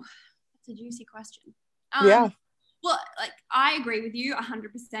 Ooh, that's a juicy question. Yeah. Well, like I agree with you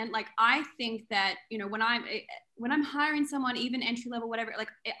 100%. Like I think that, you know, when I'm hiring someone, even entry level, whatever, like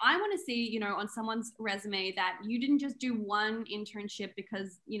I want to see, you know, on someone's resume that you didn't just do one internship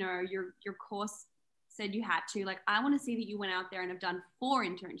because, you know, your course said you had to. Like I want to see that you went out there and have done 4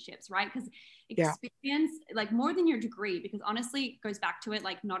 internships, right? Because experience, like more than your degree, because honestly, it goes back to it,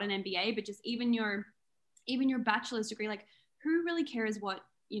 like not an MBA, but just even your bachelor's degree, like who really cares what,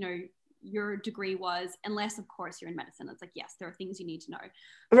 you know, your degree was, unless of course you're in medicine. It's like, yes, there are things you need to know,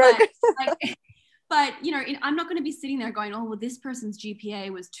 right. but you know, I'm not going to be sitting there going, oh well, this person's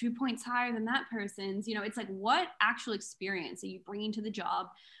GPA was 2 points higher than that person's. You know, it's like, what actual experience are you bringing to the job?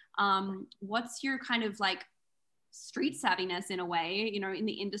 What's your kind of like street savviness in a way, you know, in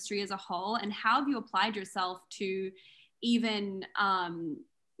the industry as a whole, and how have you applied yourself to even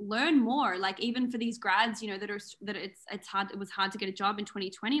learn more, like even for these grads, you know, that it's hard, it was hard to get a job in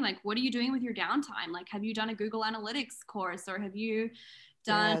 2020. Like what are you doing with your downtime? Like have you done a Google Analytics course, or have you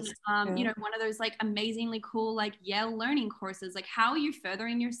done you know, one of those like amazingly cool like Yale learning courses? Like how are you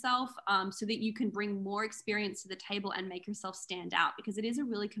furthering yourself so that you can bring more experience to the table and make yourself stand out, because it is a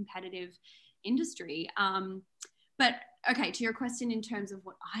really competitive industry. But okay, to your question in terms of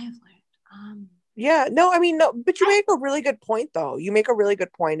what I have learned, yeah, no, I mean, no, but you make a really good point, though. You make a really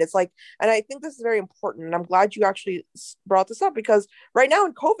good point. It's like, and I think this is very important. And I'm glad you actually brought this up, because right now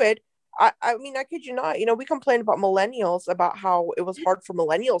in COVID, I mean, I kid you not, we complain about millennials, about how it was hard for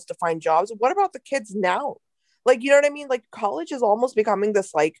millennials to find jobs. What about the kids now? Like, you know what I mean? Like, college is almost becoming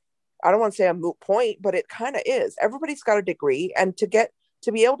this, like, I don't want to say a moot point, but it kind of is. Everybody's got a degree, and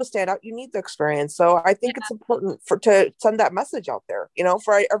to be able to stand out, you need the experience. So I think it's important to send that message out there,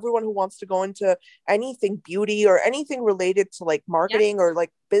 for everyone who wants to go into anything beauty or anything related to like marketing or like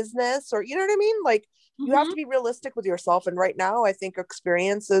business, or, you know what I mean? Like you have to be realistic with yourself. And right now I think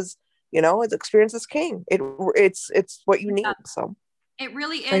experience is, experience is king. It's what you need. So it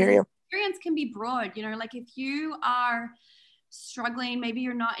really is. Experience can be broad, like if you are struggling, maybe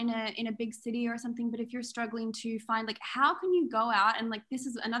you're not in a big city or something, but if you're struggling to find, like, how can you go out and, like, this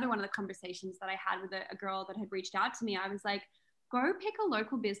is another one of the conversations that I had with a girl that had reached out to me. I was like, go pick a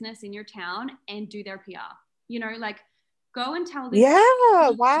local business in your town and do their PR, like go and tell them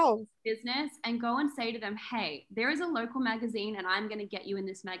business, and go and say to them, hey, there is a local magazine and I'm going to get you in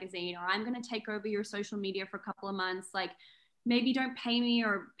this magazine, or I'm going to take over your social media for a couple of months. Like, maybe don't pay me,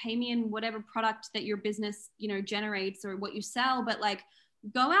 or pay me in whatever product that your business, generates or what you sell, but like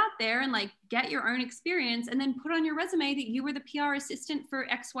go out there and like get your own experience, and then put on your resume that you were the PR assistant for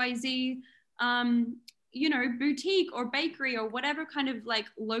XYZ, boutique or bakery or whatever kind of like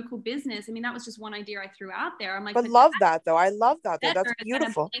local business. I mean, that was just one idea I threw out there. I'm like, but love that though. I love that though. That's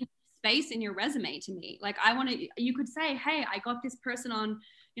beautiful. Space in your resume to me. Like you could say, hey, I got this person on,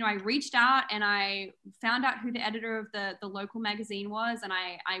 I reached out and I found out who the editor of the local magazine was, and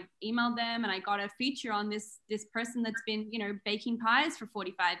I emailed them and I got a feature on this person that's been, baking pies for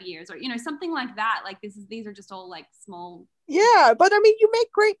 45 years, or, something like that. Like these are just all like small. Yeah, but I mean, you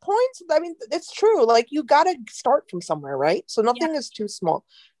make great points. I mean, it's true. Like you got to start from somewhere, right? So nothing is too small.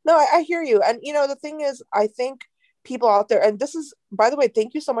 No, I hear you. And, the thing is, I think people out there, and this is, by the way,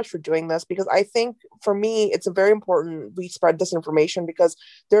 thank you so much for doing this, because I think for me it's a very important we spread this information, because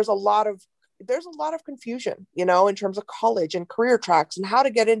there's a lot of there's a lot of confusion, you know, in terms of college and career tracks and how to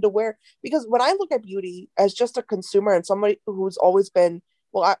get into where, because when I look at beauty as just a consumer and somebody who's always been,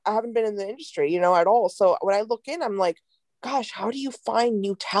 well, I haven't been in the industry, you know, at all. So when I look in, I'm like, gosh, how do you find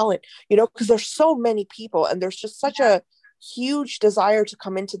new talent? You know, because there's so many people and there's just such a huge desire to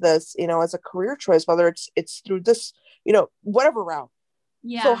come into this, you know, as a career choice, whether it's through this, you know, whatever route. So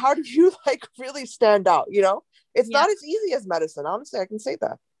Yeah. how do you like really stand out? You know, it's Yeah. not as easy as medicine. Honestly, I can say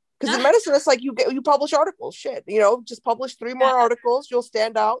that. Because in medicine, it's like you publish articles, shit, you know, just publish 3 more articles, you'll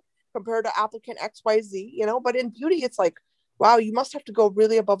stand out compared to applicant XYZ, you know. But in beauty, it's like, wow, you must have to go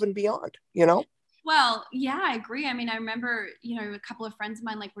really above and beyond, you know. Well, yeah, I agree. I mean, I remember, you know, a couple of friends of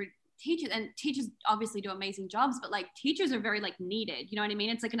mine like were teachers, and teachers obviously do amazing jobs, but like teachers are very like needed. You know what I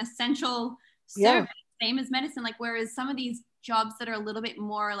mean? It's like an essential Yeah. service, same as medicine. Like whereas some of these jobs that are a little bit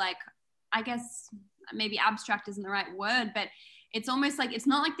more like, I guess maybe abstract isn't the right word, but it's almost like it's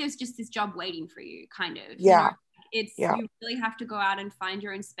not like there's just this job waiting for you, kind of. You know? Yeah. It's Yeah. you really have to go out and find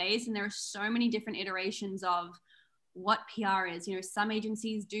your own space, and there are so many different iterations of what PR is. You know, some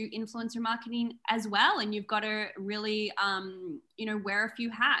agencies do influencer marketing as well, and you've got to really, you know, wear a few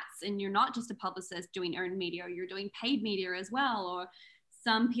hats. And you're not just a publicist doing earned media, you're doing paid media as well. Or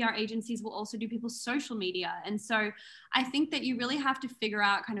some PR agencies will also do people's social media. And so I think that you really have to figure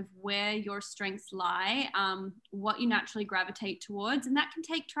out kind of where your strengths lie, what you naturally gravitate towards, and that can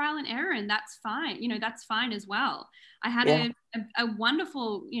take trial and error, and that's fine. You know, that's fine as well. I had a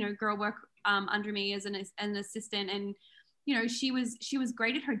wonderful, you know, girl work under me as an assistant, and you know she was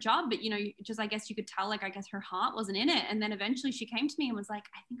great at her job, but you know, just I guess you could tell, like I guess her heart wasn't in it. And then eventually she came to me and was like,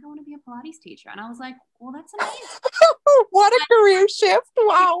 I think I want to be a Pilates teacher. And I was like, well, that's amazing. What a career shift.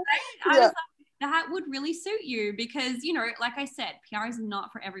 Wow. I was like, that would really suit you, because you know, like I said, PR is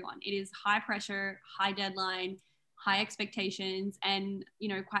not for everyone. It is high pressure, high deadline, high expectations, and you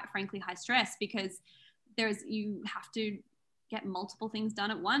know, quite frankly, high stress, because you have to get multiple things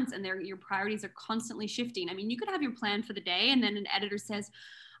done at once, and your priorities are constantly shifting. I mean, you could have your plan for the day, and then an editor says,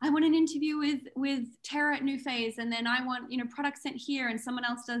 I want an interview with Tara at New Phase, and then I want, you know, product sent here, and someone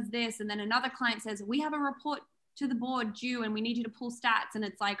else does this, and then another client says, we have a report to the board due and we need you to pull stats. And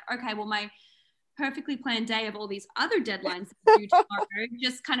it's like, okay, well, my perfectly planned day of all these other deadlines due tomorrow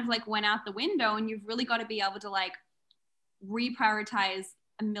just kind of like went out the window. And you've really got to be able to like reprioritize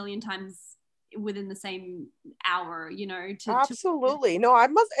a million times within the same hour, you know. Absolutely. No, I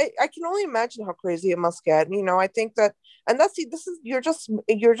can only imagine how crazy it must get. You know, I think that, and you're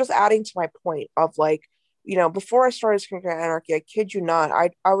just adding to my point of like, you know, before I started Skincare Anarchy, I kid you not,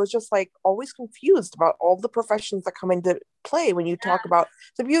 I was just like always confused about all the professions that come into play when you talk about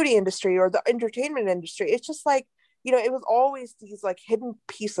the beauty industry or the entertainment industry. It's just like, you know, it was always these like hidden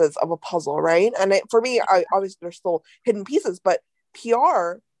pieces of a puzzle, right? And for me, obviously there's still hidden pieces, but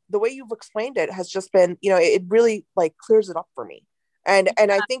PR, the way you've explained it has just been, you know, it really like clears it up for me. And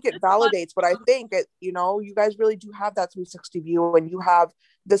I think it validates what I think. You know, you guys really do have that 360 view, and you have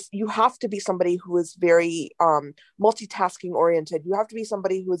to be somebody who is very multitasking oriented. You have to be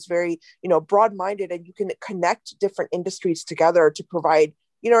somebody who is very, you know, broad-minded, and you can connect different industries together to provide,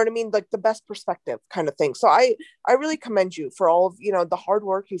 you know what I mean, like the best perspective kind of thing. So I really commend you for all of, you know, the hard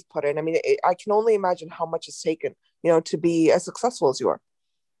work you've put in. I mean, I can only imagine how much it's taken, you know, to be as successful as you are.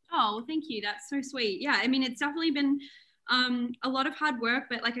 Oh, well, thank you. That's so sweet. Yeah, I mean, it's definitely been a lot of hard work,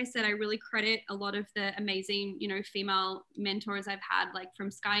 but like I said, I really credit a lot of the amazing, you know, female mentors I've had, like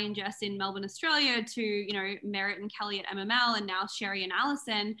from Sky and Jess in Melbourne, Australia, to, you know, Merritt and Kelly at MML, and now Sherry and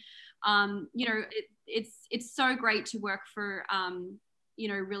Allison. You know, it's so great to work for, you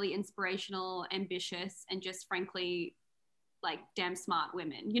know, really inspirational, ambitious, and just frankly, like damn smart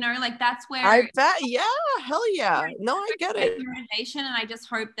women, you know, like that's where I bet. Yeah, hell yeah. No, I get it. Motivation. And I just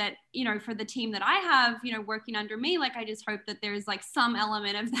hope that, you know, for the team that I have, you know, working under me, like I just hope that there's like some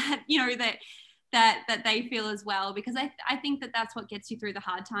element of that, you know, that they feel as well, because I think that that's what gets you through the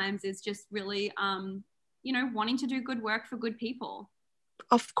hard times, is just really you know, wanting to do good work for good people.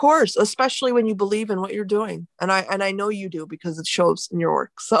 Of course, especially when you believe in what you're doing, and I know you do, because it shows in your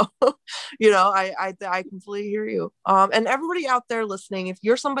work. So, you know, I completely hear you. And everybody out there listening, if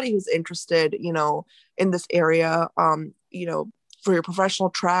you're somebody who's interested, you know, in this area, you know, for your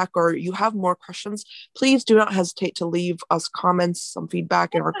professional track, or you have more questions, please do not hesitate to leave us comments, some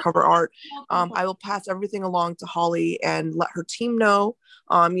feedback in our cover art. I will pass everything along to Holly and let her team know,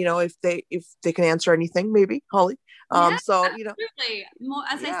 you know, if they can answer anything, maybe Holly. So, you know,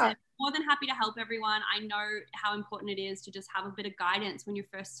 absolutely. I said, more than happy to help everyone. I know how important it is to just have a bit of guidance when you're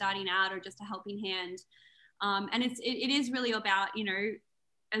first starting out, or just a helping hand. And it is really about, you know,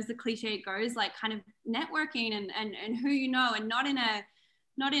 as the cliche goes, like kind of networking and who you know, and not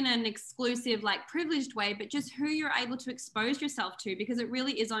not in an exclusive, like privileged way, but just who you're able to expose yourself to, because it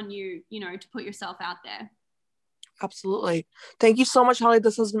really is on you, you know, to put yourself out there. Absolutely. Thank you so much, Holly.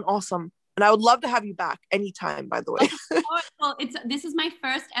 This has been awesome. And I would love to have you back anytime, by the way. Well, this is my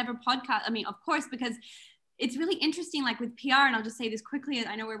first ever podcast. I mean, of course, because it's really interesting, like with PR, and I'll just say this quickly,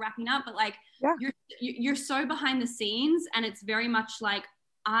 I know we're wrapping up, but like you're so behind the scenes, and it's very much like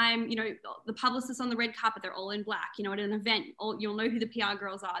I'm, you know, the publicists on the red carpet, they're all in black, you know, at an event, you'll know who the PR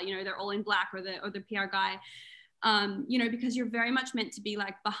girls are, you know, they're all in black, or the PR guy. You know, because you're very much meant to be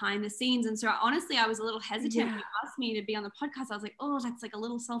like behind the scenes. And so honestly, I was a little hesitant when you asked me to be on the podcast. I was like, oh, that's like a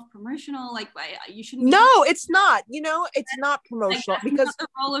little self-promotional. Like, you shouldn't. No, it's not. You know, it's not promotional, like, because the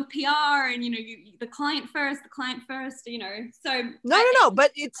role of PR, and you know, the client first. You know, so no.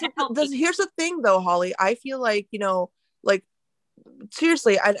 But here's the thing, though, Holly. I feel like, you know, like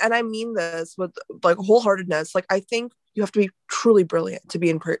seriously, and I mean this with like wholeheartedness. Like, I think you have to be truly brilliant to be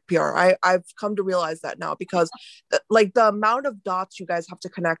in PR. I've come to realize that now, because like the amount of dots you guys have to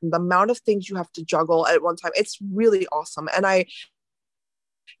connect and the amount of things you have to juggle at one time, it's really awesome. And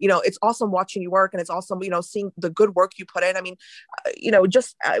you know, it's awesome watching you work, and it's awesome, you know, seeing the good work you put in. I mean, you know,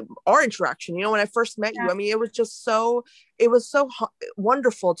 just our interaction, you know, when I first met you, I mean, it was so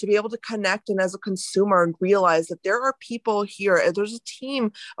wonderful to be able to connect, and as a consumer, and realize that there are people here, there's a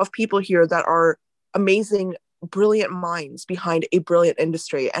team of people here that are amazing, brilliant minds behind a brilliant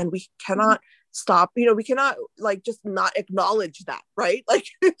industry, and we cannot stop, you know, we cannot like just not acknowledge that, right? Like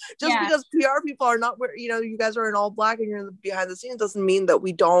just because PR people are not where, you know, you guys are in all black and you're behind the scenes, doesn't mean that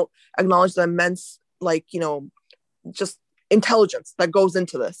we don't acknowledge the immense, like, you know, just intelligence that goes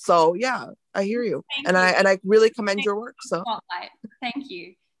into this. So yeah, I hear you. I really commend your work. So thank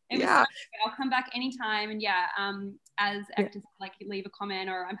you. I'll come back anytime. And as actors, like, leave a comment,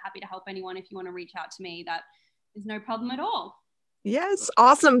 or I'm happy to help anyone if you want to reach out to me. That is no problem at all. Yes.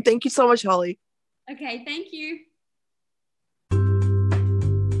 Awesome. Thank you so much, Holly. Okay. Thank you.